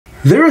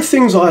There are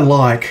things I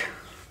like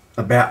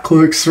about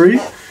Clerks 3,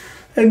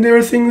 and there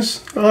are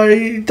things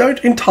I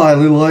don't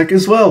entirely like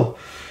as well.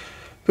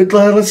 But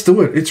let's do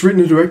it. It's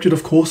written and directed,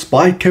 of course,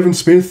 by Kevin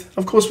Smith.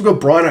 Of course, we've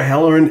got Brian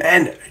O'Halloran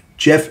and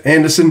Jeff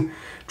Anderson.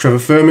 Trevor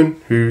Furman,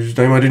 whose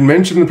name I didn't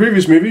mention in the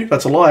previous movie,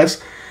 that's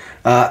Elias.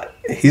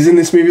 He's in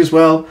this movie as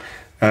well.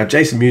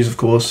 Jason Mewes, of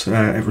course,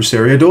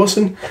 Rosario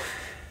Dawson.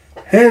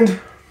 And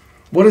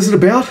what is it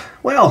about?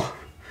 Well,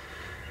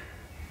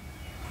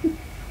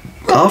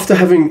 after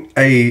having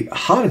a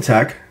heart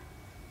attack,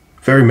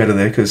 very meta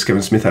there because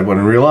Kevin Smith had one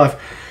in real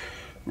life,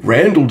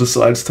 Randall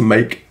decides to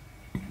make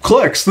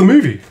Clerks, the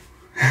movie.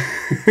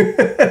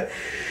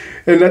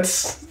 And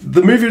that's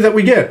the movie that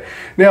we get.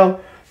 Now,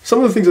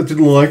 some of the things I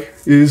didn't like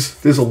is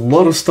there's a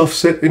lot of stuff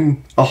set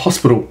in a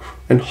hospital,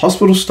 and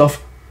hospital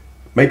stuff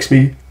makes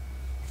me,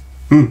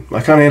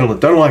 I can't handle it,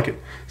 don't like it.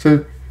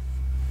 So,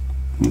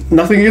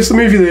 nothing against the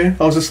movie there.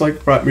 I was just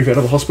like, right, move out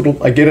of the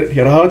hospital. I get it, he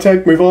had a heart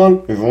attack, move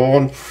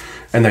on.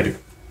 And they do.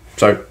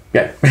 So,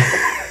 yeah.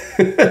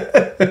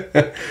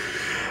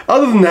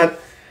 Other than that,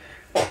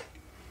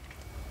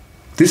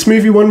 this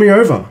movie won me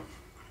over.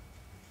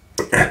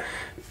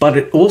 But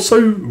it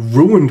also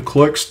ruined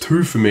Clerks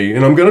 2 for me.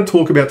 And I'm going to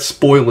talk about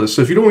spoilers.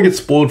 So if you don't want to get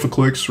spoiled for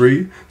Clerks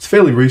 3, it's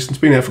fairly recent. It's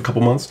been out for a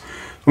couple months.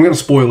 I'm going to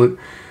spoil it.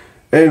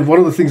 And one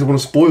of the things I want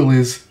to spoil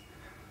is,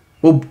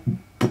 well,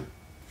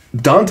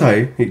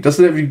 Dante, he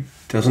doesn't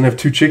have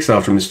two chicks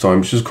after him this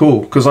time, which is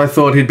cool. Because I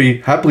thought he'd be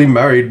happily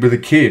married with a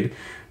kid.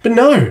 But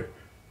no.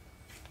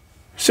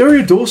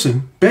 Rosario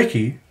Dawson,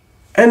 Becky,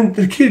 and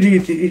the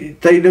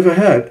kid they never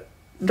had,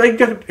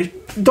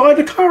 died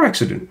in a car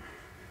accident.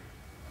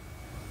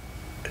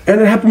 And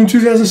it happened in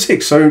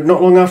 2006, so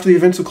not long after the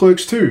events of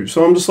Clerks 2.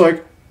 So I'm just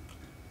like,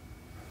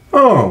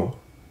 oh,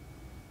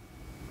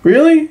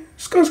 really?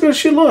 This guy's got a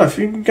shit life.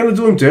 You're going to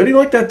do him dirty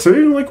like that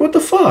too? Like, what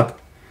the fuck?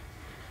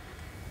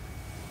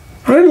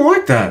 I didn't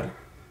like that.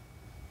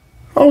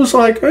 I was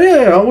like, oh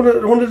yeah, I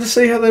wanted to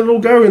see how they all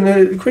go in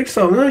the quick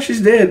stuff. No,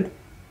 she's dead.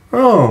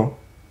 Oh.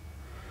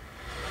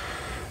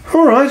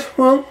 Alright,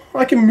 well,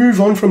 I can move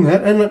on from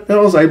that, and I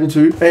was able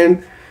to.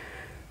 And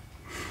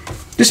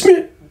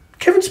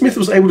Kevin Smith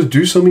was able to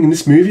do something in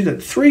this movie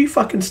that 3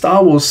 fucking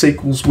Star Wars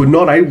sequels were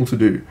not able to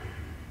do.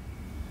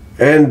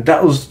 And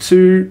that was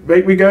to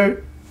make me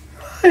go,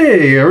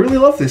 hey, I really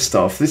love this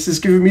stuff. This is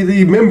giving me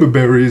the member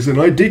berries, and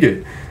I dig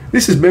it.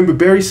 This is member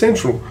berry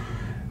central.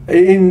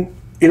 In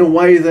a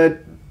way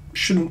that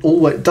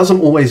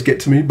doesn't always get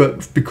to me,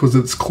 but because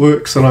it's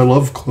Clerks and I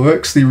love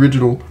Clerks, the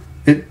original,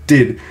 it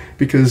did.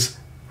 Because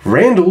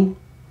Randall,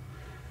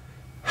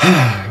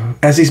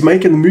 as he's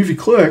making the movie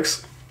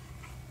Clerks,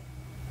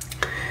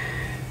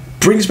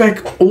 brings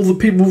back all the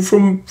people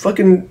from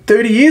fucking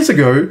 30 years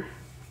ago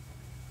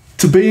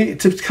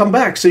to come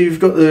back. So you've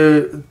got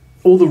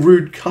all the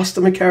rude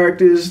customer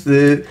characters,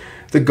 the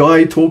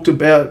guy talked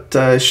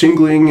about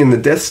shingling and the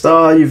Death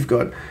Star. You've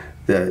got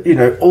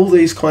all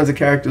these kinds of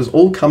characters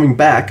all coming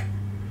back.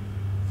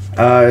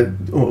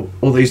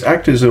 All these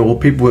actors or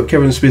people that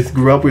Kevin Smith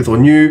grew up with or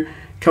knew,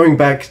 coming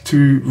back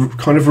to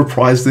kind of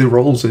reprise their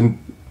roles and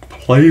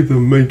play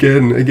them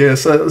again, I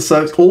guess.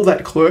 So all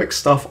that Clerks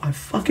stuff, I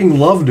fucking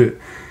loved it.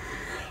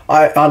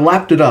 I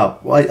lapped it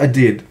up. I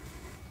did.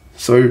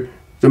 So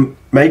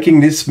making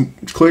this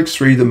Clerks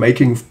 3, the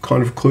making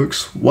kind of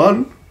Clerks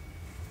 1,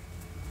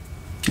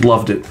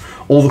 loved it.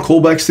 All the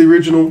callbacks to the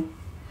original,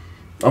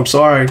 I'm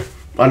sorry.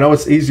 I know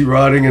it's easy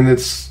writing and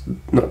it's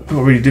not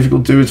probably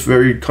difficult to do. It's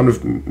very kind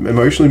of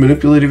emotionally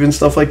manipulative and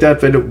stuff like that,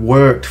 but it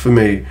worked for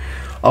me.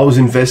 I was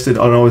invested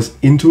and I was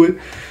into it.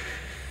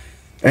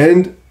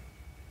 And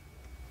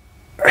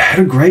I had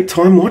a great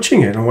time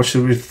watching it. I watched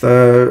it with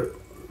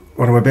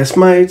one of my best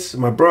mates,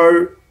 my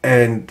bro,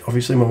 and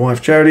obviously my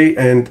wife Charity,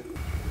 and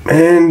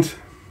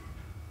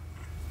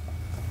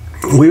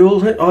we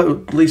all had,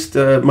 at least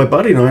my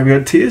buddy and I, we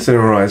had tears in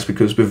our eyes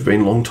because we've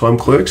been long-time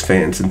Clerks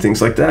fans and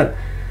things like that.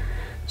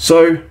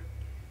 So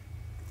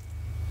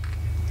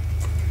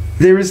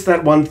there is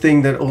that one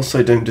thing that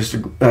also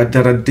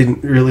that I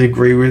didn't really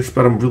agree with,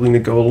 but I'm willing to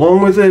go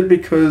along with it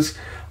because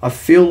I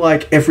feel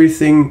like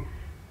everything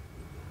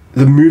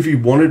the movie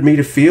wanted me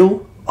to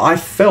feel, I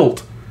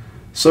felt.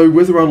 So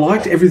whether I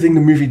liked everything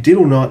the movie did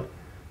or not,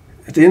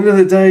 at the end of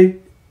the day,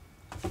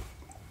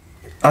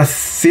 I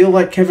feel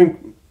like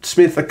Kevin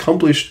Smith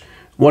accomplished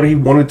what he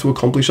wanted to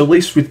accomplish, at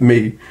least with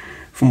me,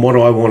 from what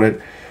I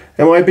wanted.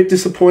 Am I a bit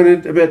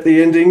disappointed about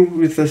the ending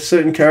with a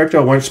certain character?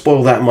 I won't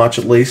spoil that much,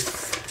 at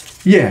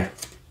least. Yeah.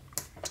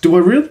 Do I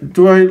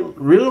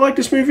really like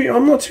this movie?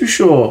 I'm not too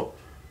sure.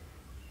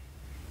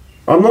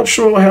 I'm not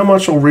sure how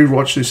much I'll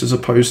rewatch this as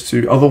opposed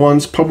to other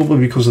ones, probably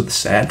because of the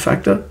sad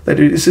factor that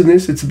it is in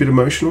this. It's a bit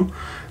emotional.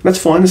 That's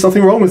fine, there's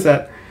nothing wrong with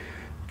that.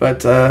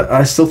 But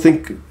I still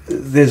think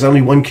there's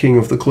only one king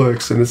of the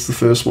Clerks, and it's the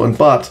first one.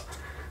 But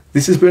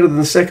this is better than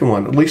the second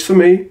one, at least for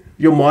me.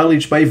 Your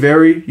mileage may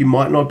vary. You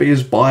might not be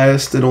as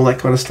biased and all that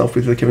kind of stuff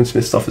with the Kevin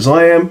Smith stuff as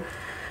I am,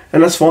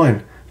 and that's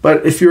fine.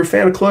 But if you're a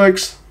fan of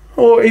Clerks,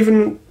 or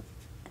even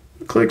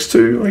Clerks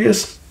 2, I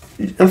guess,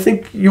 I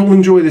think you'll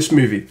enjoy this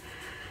movie.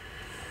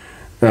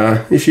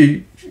 If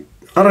you,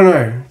 I don't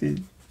know,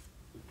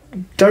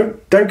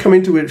 don't come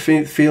into it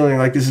feeling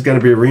like this is going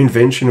to be a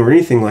reinvention or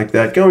anything like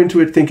that. Go into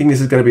it thinking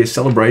this is going to be a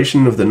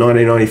celebration of the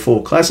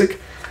 1994 classic,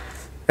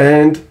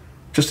 and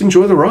just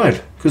enjoy the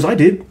ride, because I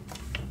did.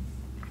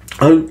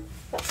 I'll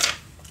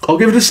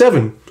give it a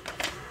 7.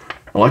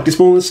 I liked this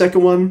more than the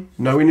second one,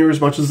 nowhere near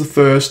as much as the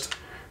first.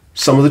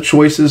 Some of the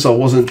choices I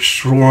wasn't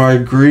sure I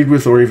agreed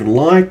with or even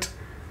liked,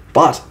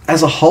 but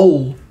as a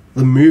whole,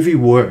 the movie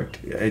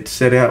worked. It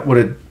set out what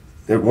it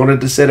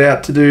wanted to set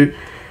out to do.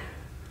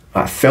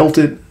 I felt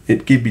it.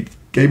 It gave me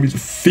the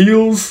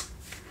feels.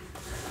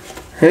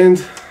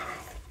 And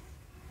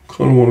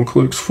kind of want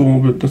Clerks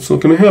 4, but that's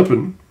not going to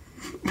happen.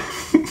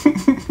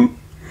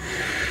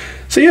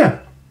 So yeah,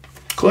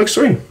 Clerks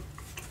 3.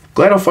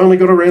 Glad I finally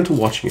got around to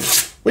watching it.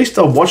 At least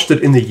I watched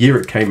it in the year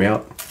it came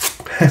out.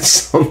 That's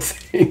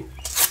something.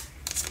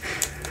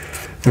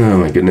 Oh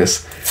my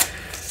goodness.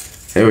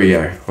 There we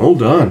go. All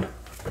done.